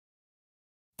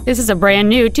This is a brand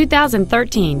new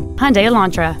 2013 Hyundai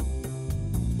Elantra.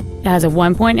 It has a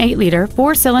 1.8-liter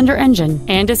four-cylinder engine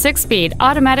and a 6-speed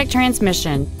automatic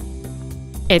transmission.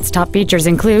 Its top features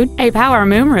include a power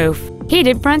moonroof,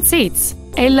 heated front seats,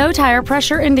 a low tire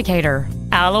pressure indicator,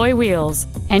 alloy wheels,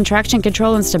 and traction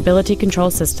control and stability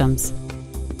control systems.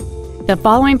 The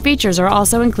following features are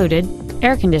also included: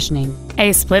 air conditioning,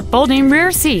 a split folding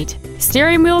rear seat,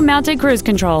 steering wheel mounted cruise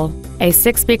control, a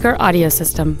 6-speaker audio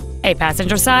system, a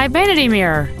passenger side vanity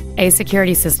mirror, a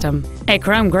security system, a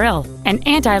chrome grille, an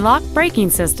anti-lock braking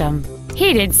system,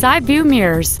 heated side view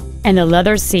mirrors, and the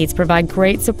leather seats provide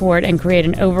great support and create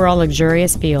an overall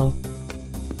luxurious feel.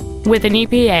 With an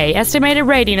EPA estimated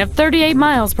rating of 38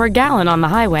 miles per gallon on the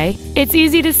highway, it's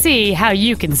easy to see how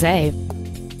you can save.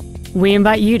 We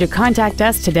invite you to contact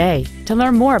us today to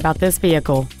learn more about this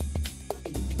vehicle.